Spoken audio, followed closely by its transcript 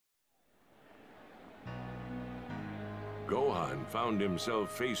Gohan found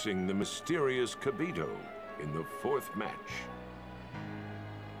himself facing the mysterious Kabuto in the fourth match.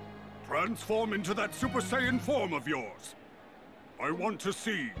 Transform into that Super Saiyan form of yours. I want to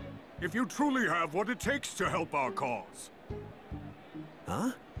see if you truly have what it takes to help our cause.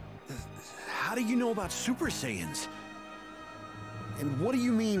 Huh? How do you know about Super Saiyans? And what do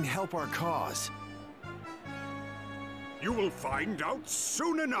you mean, help our cause? You will find out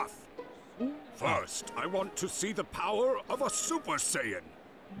soon enough. First, I want to see the power of a Super Saiyan.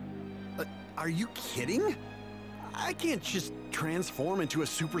 Are you kidding? I can't just transform into a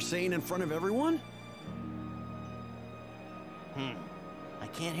Super Saiyan in front of everyone. I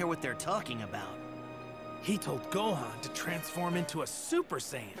can't hear what they're talking about. He told Gohan to transform into a Super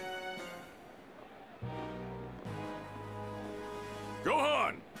Saiyan.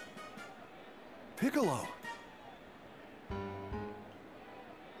 Gohan! Piccolo!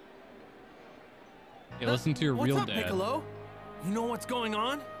 Hey, listen to your What's real up, dad. Piccolo? You know what's going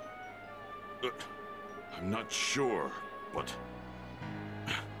on? I'm not sure, but...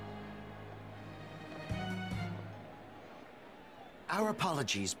 Our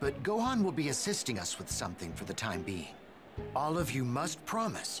apologies, but Gohan will be assisting us with something for the time being. All of you must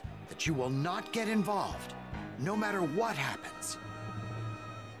promise that you will not get involved, no matter what happens.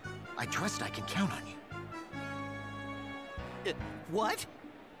 I trust I can count on you. What?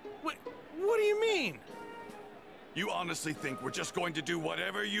 What do you mean? You honestly think we're just going to do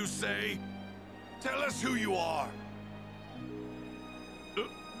whatever you say? Tell us who you are!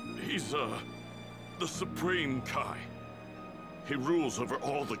 He's, the Supreme Kai. He rules over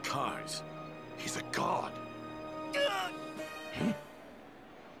all the Kais. He's a god.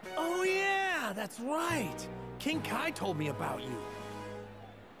 Oh yeah, that's right. King Kai told me about you.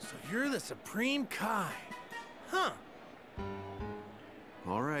 So you're the Supreme Kai. Huh.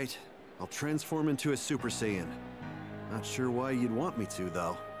 All right, I'll transform into a Super Saiyan. Not sure why you'd want me to,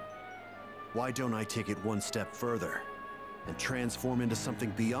 though. Why don't I take it one step further and transform into something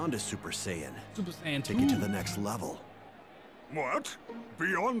beyond a Super Saiyan? Super Saiyan 2. Take it to the next level. What?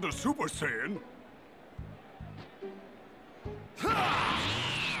 Beyond the Super Saiyan?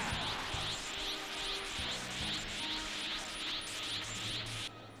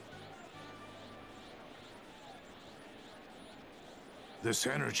 This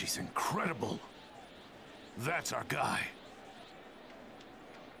energy's incredible. That's our guy.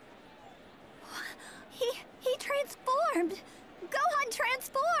 He transformed! Gohan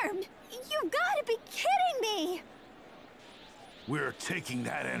transformed! You've got to be kidding me! We're taking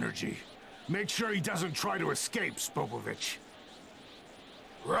that energy. Make sure he doesn't try to escape, Spopovich.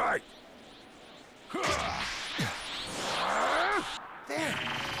 Right! There!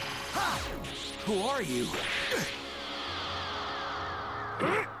 Ha! Who are you?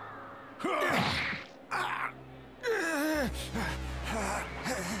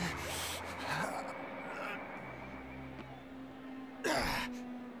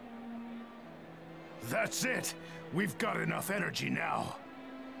 That's it! We've got enough energy now.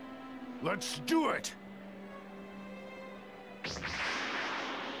 Let's do it!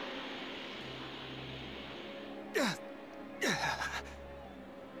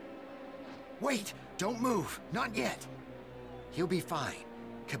 Wait! Don't move! Not yet! He'll be fine.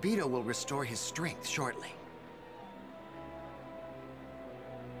 Kabuto will restore his strength shortly.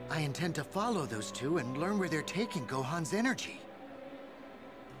 I intend to follow those two and learn where they're taking Gohan's energy.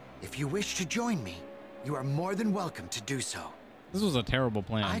 If you wish to join me, you are more than welcome to do so. This was a terrible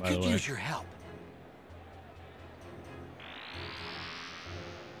plan, I by the could way. use your help.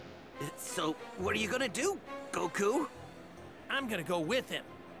 So, what are you gonna do, Goku? I'm gonna go with him.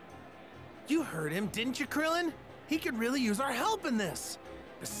 You heard him, didn't you, Krillin? He could really use our help in this.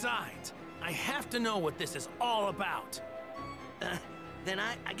 Besides, I have to know what this is all about. Then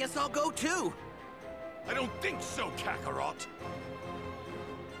I guess I'll go too. I don't think so, Kakarot!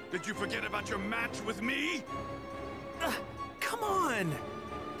 Did you forget about your match with me? Come on!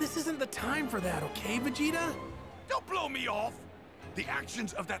 This isn't the time for that, okay, Vegeta? Don't blow me off! The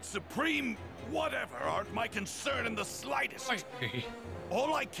actions of that supreme whatever aren't my concern in the slightest.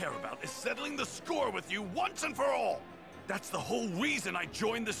 All I care about is settling the score with you once and for all. That's the whole reason I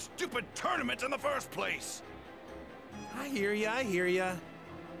joined this stupid tournament in the first place. I hear ya, I hear ya.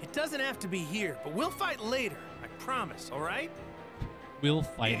 It doesn't have to be here, but we'll fight later. I promise, all right? We'll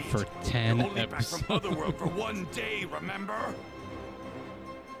fight Idiot. for 10 You're only episodes. back from Otherworld for one day, remember?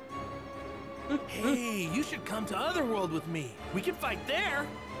 Hey, you should come to Otherworld with me. We can fight there.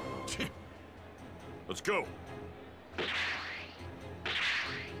 Let's go.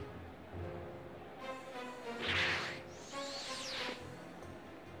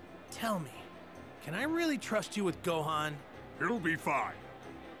 Tell me, Can I really trust you with Gohan? He'll be fine.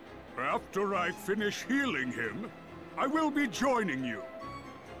 After I finish healing him, I will be joining you.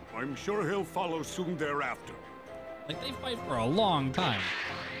 I'm sure he'll follow soon thereafter. Like, they fight for a long time.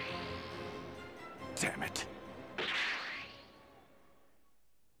 Damn it.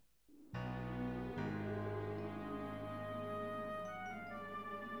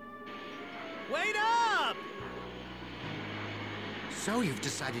 Wait up! So you've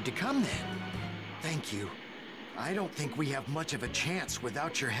decided to come then. Thank you. I don't think we have much of a chance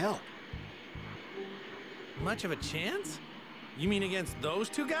without your help. Much of a chance? You mean against those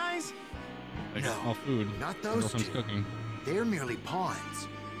two guys? Like, No, small food. not those Girlfriend's two. cooking. They're merely pawns.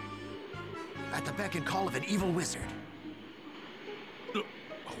 At the beck and call of an evil wizard.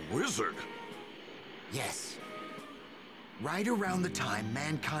 A wizard? Yes. Right around the time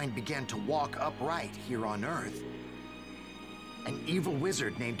mankind began to walk upright here on Earth, an evil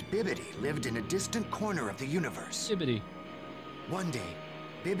wizard named Bibbidi lived in a distant corner of the universe. Bibbidi. One day,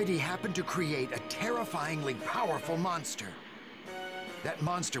 Bibbidi happened to create a terrifyingly powerful monster. That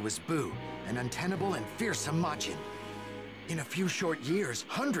monster was Buu, an untenable and fearsome Majin. In a few short years,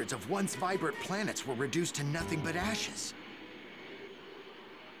 hundreds of once vibrant planets were reduced to nothing but ashes.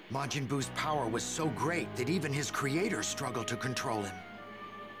 Majin Buu's power was so great that even his creator struggled to control him.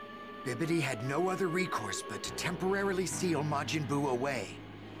 Bibbidi had no other recourse but to temporarily seal Majin Buu away.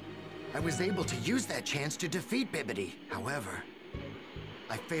 I was able to use that chance to defeat Bibbidi. However,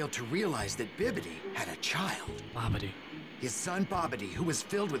 I failed to realize that Bibbidi had a child. Bobbidi. His son Bobbidi, who was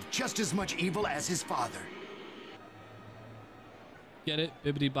filled with just as much evil as his father. Get it?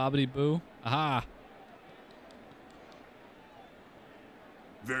 Bibbidi bobbidi boo. Aha.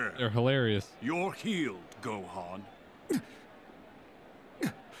 There. They're hilarious. You're healed, Gohan.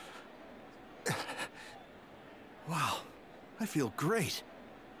 Wow, I feel great.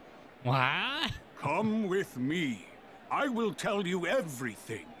 What? Come with me. I will tell you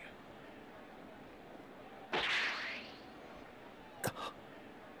everything.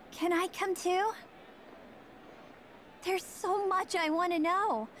 Can I come too? There's so much I want to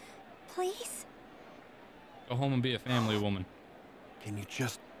know. Please? Go home and be a family woman. Can you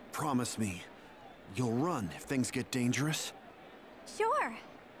just promise me you'll run if things get dangerous? Sure.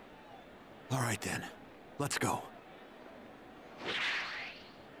 All right then, let's go.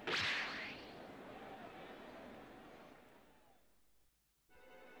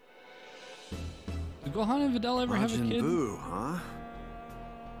 Did Gohan and Videl ever have a Majin kid? Buu, huh?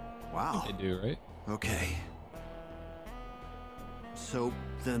 Wow. They do, right? Okay. So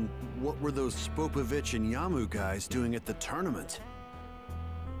then, what were those Spopovich and Yamu guys doing at the tournament?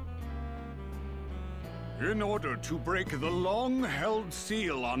 In order to break the long-held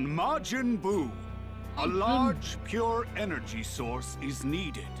seal on Majin Buu, a Majin. large, pure energy source is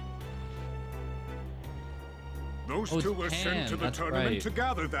needed. Those Oh, two it's were sent Pan, to the that's tournament right. to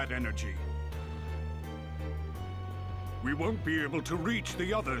gather that energy. We won't be able to reach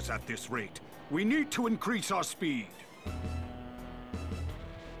the others at this rate. We need to increase our speed.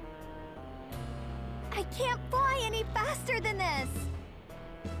 I can't fly any faster than this.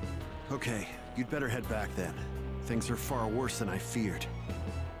 Okay, you'd better head back then. Things are far worse than I feared.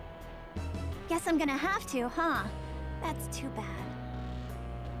 Guess I'm gonna have to, huh? That's too bad.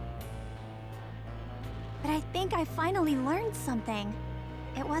 But I think I finally learned something.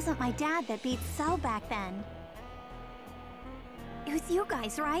 It wasn't my dad that beat Cell back then. It was you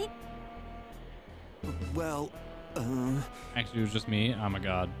guys, right? Well, Actually, it was just me. I'm a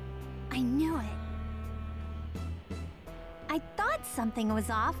god. I knew it. I thought something was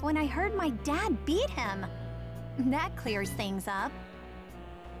off when I heard my dad beat him. That clears things up.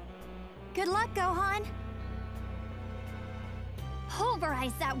 Good luck, Gohan.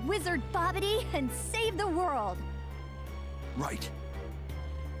 Pulverize that wizard Bobbidi and save the world. right.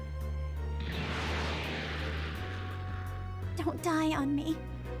 Don't die on me,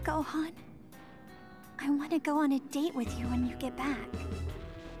 Gohan. I want to go on a date with you when you get back.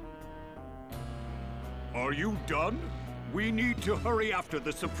 Are you done? We need to hurry after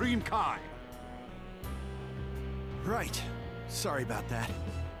the Supreme Kai. Right. Sorry about that.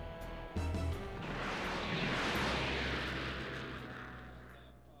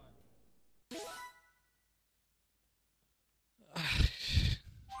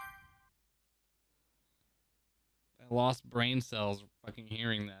 I lost brain cells fucking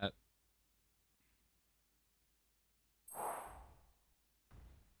hearing that.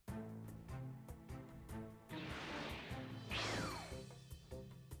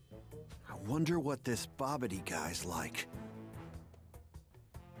 I wonder what this Bobbidi guy's like.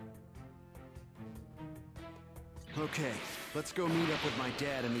 Okay, let's go meet up with my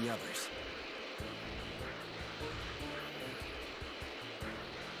dad and the others.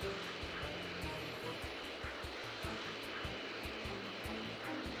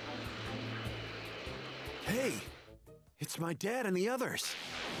 Hey, it's my dad and the others.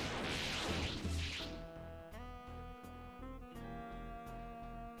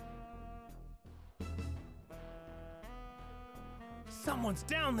 Someone's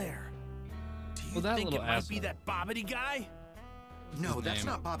down there. Do you Well, that think it little might asshole. be that Bobbity guy? No, his that's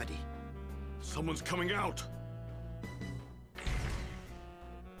name? not Bobbity. Someone's coming out.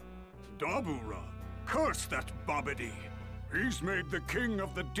 Dabura, curse that Bobbity. He's made the king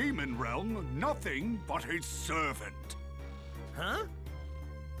of the demon realm nothing but his servant. Huh?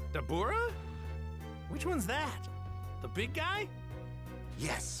 Dabura? Which one's that? The big guy?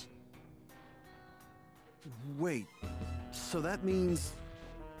 Yes. Wait, so that means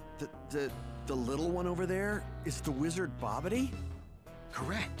the little one over there is the wizard Bobbity?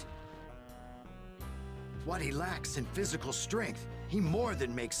 Correct. What he lacks in physical strength, he more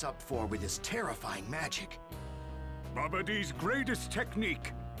than makes up for with his terrifying magic. Bobbity's greatest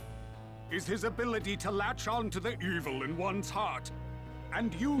technique is his ability to latch on to the evil in one's heart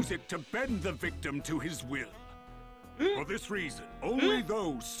and use it to bend the victim to his will. For this reason, only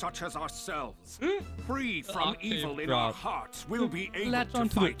those such as ourselves, free from octave evil in our drop. hearts, will be able Latch to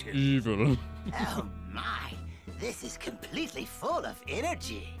onto fight the him. evil. Oh my, this is completely full of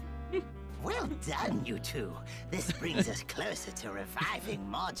energy. Well done, you two. This brings us closer to reviving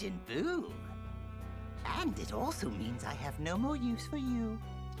Majin Buu. And it also means I have no more use for you.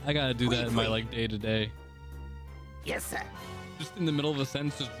 I gotta do that in my Wait. like day to day. Yes, sir. Just in the middle of a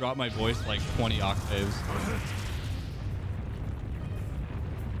sentence, just drop my voice like 20 octaves.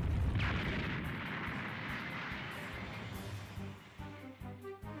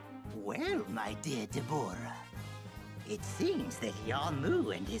 Well, my dear Deborah, it seems that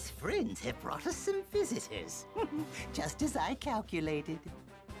Yamu and his friends have brought us some visitors, just as I calculated.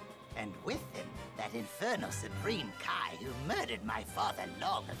 And with them, that infernal Supreme Kai who murdered my father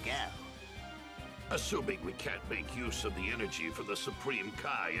long ago. Assuming we can't make use of the energy for the Supreme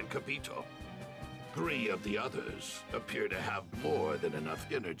Kai and Capito, 3 of the others appear to have more than enough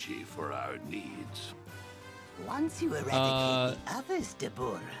energy for our needs. Once you eradicate the others,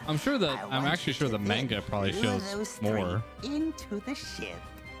 Deborah, I'm sure that I I'm want actually you sure to the then manga probably lure shows those 3 more. into the ship.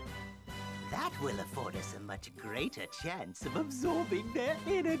 That will afford us a much greater chance of absorbing their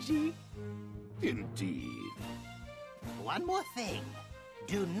energy. Indeed. One more thing.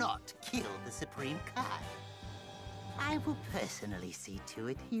 Do not kill the Supreme Kai. I will personally see to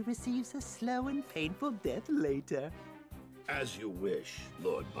it he receives a slow and painful death later. As you wish,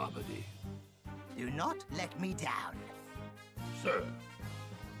 Lord Bobbity. Do not let me down. Sir,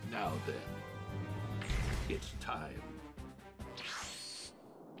 now then, it's time.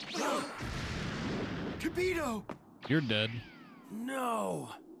 Capito! You're dead. No.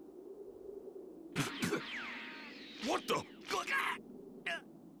 What the?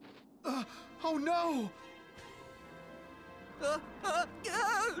 Oh no!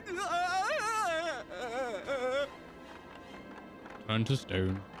 Turn to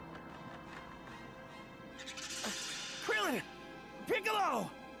stone. Krillin! Piccolo!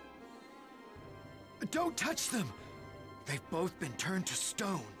 Don't touch them! They've both been turned to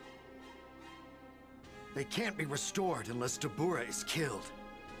stone. They can't be restored unless Dabura is killed.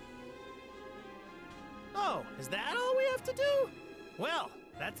 Oh, is that all we have to do? Well,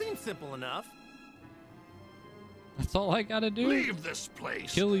 that seems simple enough. That's all I gotta do? Leave this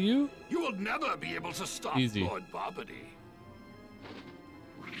place. Kill you? You will never be able to stop Easy. Lord Bobbity.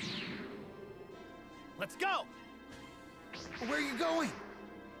 Let's go! Where are you going?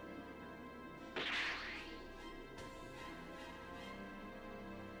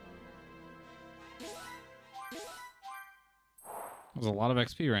 There's a lot of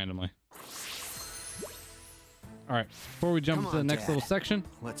XP randomly. All right, before we jump Come into the on, next Dad. little section,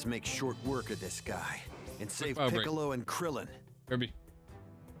 Let's make short work of this guy and save file break. Piccolo and Krillin. Kirby.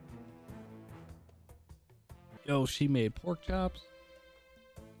 Yo, she made pork chops.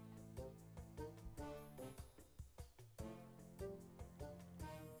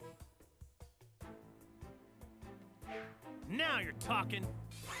 Now you're talking.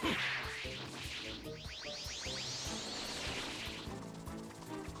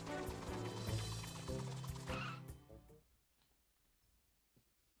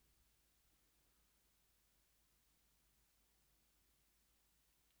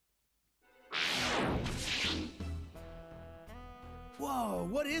 Whoa,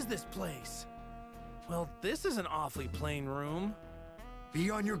 what is this place? Well, this is an awfully plain room. Be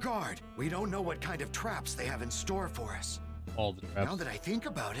on your guard. We don't know what kind of traps they have in store for us. all the traps. Now that I think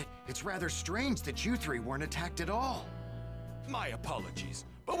about it, it's rather strange that you three weren't attacked at all. My apologies,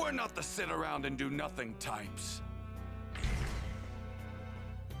 but we're not the sit around and do nothing types.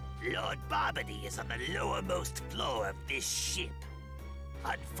 Lord Barbady is on the lowermost floor of this ship.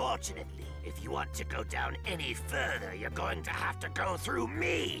 Unfortunately, if you want to go down any further, you're going to have to go through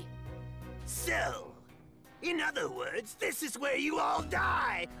me. So, in other words, this is where you all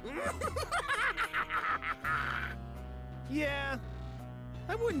die. Yeah,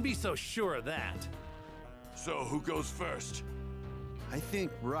 I wouldn't be so sure of that. So who goes first? I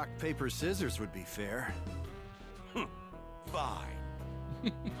think rock, paper, scissors would be fair. Fine.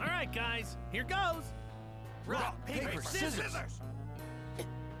 All right, guys, here goes. Rock, paper, scissors.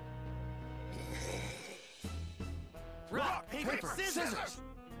 Rock, paper, scissors.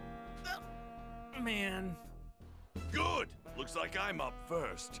 Man. Good. Looks like I'm up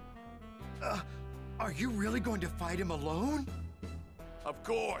first. Are you really going to fight him alone? Of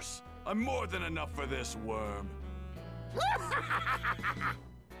course. I'm more than enough for this worm.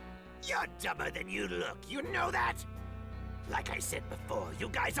 You're dumber than you look, you know that? Like I said before, you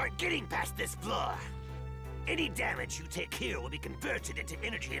guys aren't getting past this floor. Any damage you take here will be converted into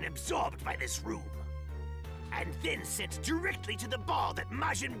energy and absorbed by this room. And then sent directly to the ball that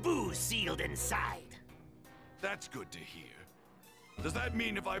Majin Buu sealed inside. That's good to hear. Does that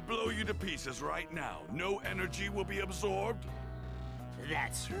mean if I blow you to pieces right now, no energy will be absorbed?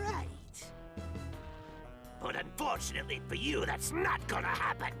 That's right. But unfortunately for you, that's not gonna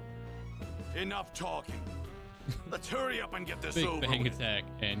happen. Enough talking. Let's hurry up and get this Big over bang with. attack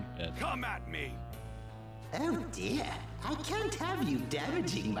and dead. Come at me. Oh dear, I can't have you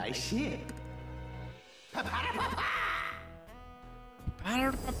damaging my ship.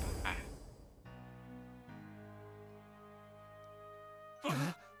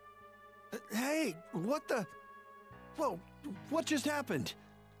 Hey, what the? Whoa, what just happened?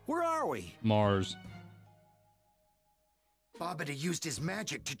 Where are we? Mars. Babidi used his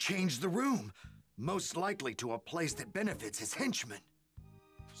magic to change the room, most likely to a place that benefits his henchmen.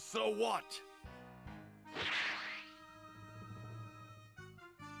 So what?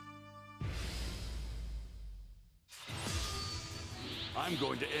 I'm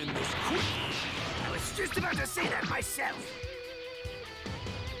going to end this quick. I was just about to say that myself.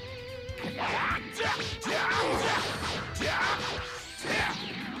 Damn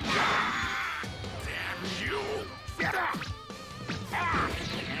you!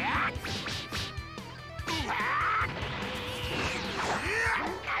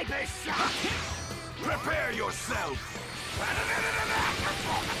 Prepare yourself!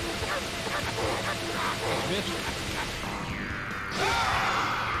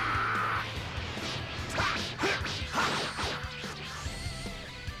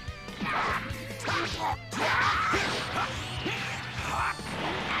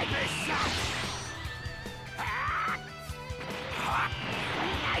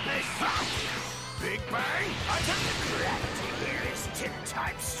 Big bang! Gravity here is 10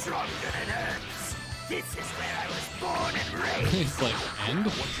 times stronger than Earth's. This is where I was born and raised. It's like, and?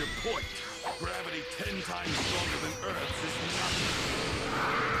 What's your point? Gravity 10 times stronger than Earth's is nothing.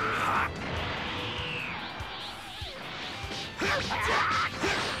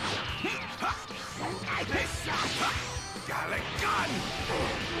 Gallic gun!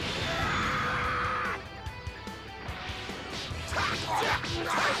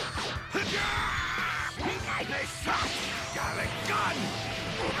 Gallic gun!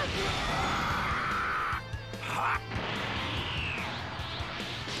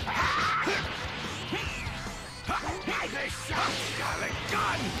 Gallic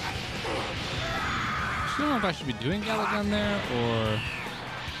gun! I don't know if I should be doing Gallic Gun there or.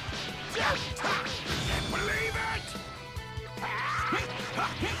 Believe it!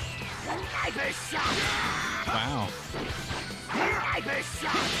 Wow.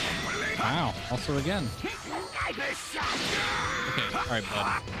 Wow. Also again. Okay, alright,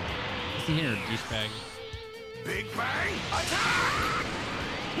 bud. Listen here, douchebag. Big bang attack!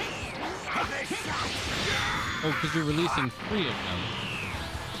 Oh, because you're releasing 3 of them.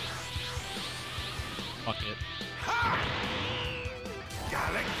 Fuck it.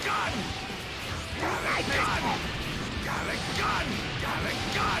 Gallic gun! Gallic gun! Gallic gun! Gallic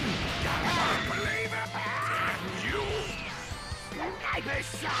gun! Gallic believe it! Damn you!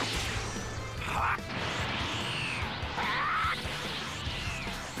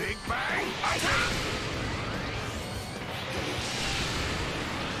 Big bang attack!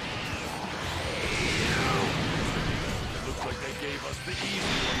 Looks like they gave us the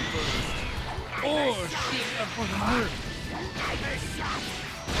easy one first. Oh shit, that fucking hurt.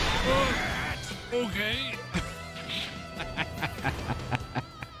 Oh, okay.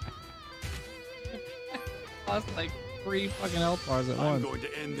 Lost like 3 fucking health bars at I'm once. going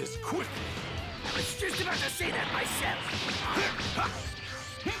to end this quickly. I was just about to say that myself.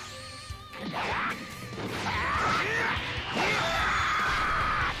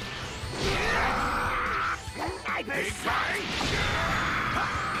 Big Bang!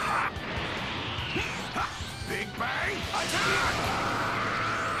 Big Bang! Attack!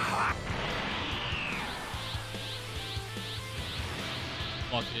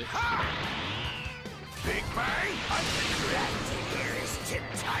 Fuck it. Big Bang! That here is 10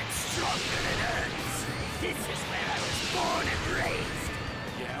 times stronger than Earth's. This is where I was born and raised.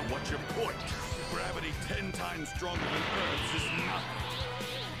 Yeah, what's your point? Gravity 10 times stronger than Earth's is nothing.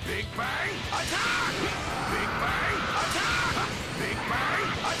 Big Bang! Attack! Big Bang! Attack! Big Bang!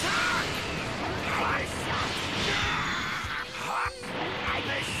 Attack! I'm shot.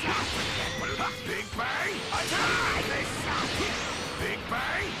 Big Bang! Attack! I'm shot. Big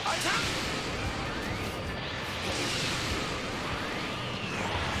Bang! Attack!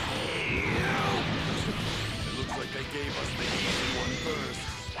 It looks like they gave us the easy one first.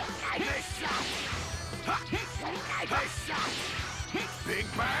 I'm shot. I'm shot. Big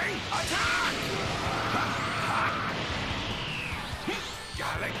Bang! Attack!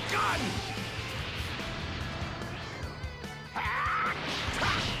 Got a gun!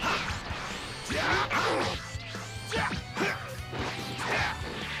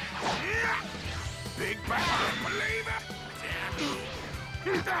 Big Bang! Believe it!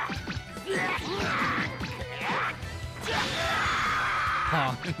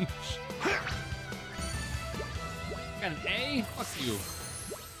 Punch. Got an A? Fuck you.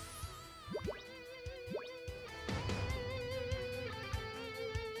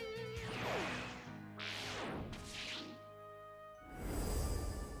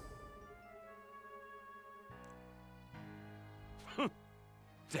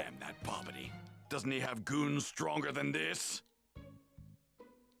 Damn that Bobbity. Doesn't he have goons stronger than this?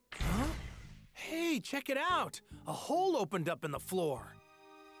 Huh? Hey, check it out! A hole opened up in the floor.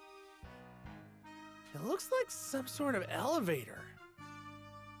 It looks like some sort of elevator.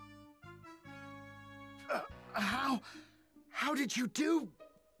 How did you do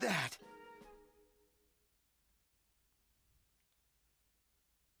that?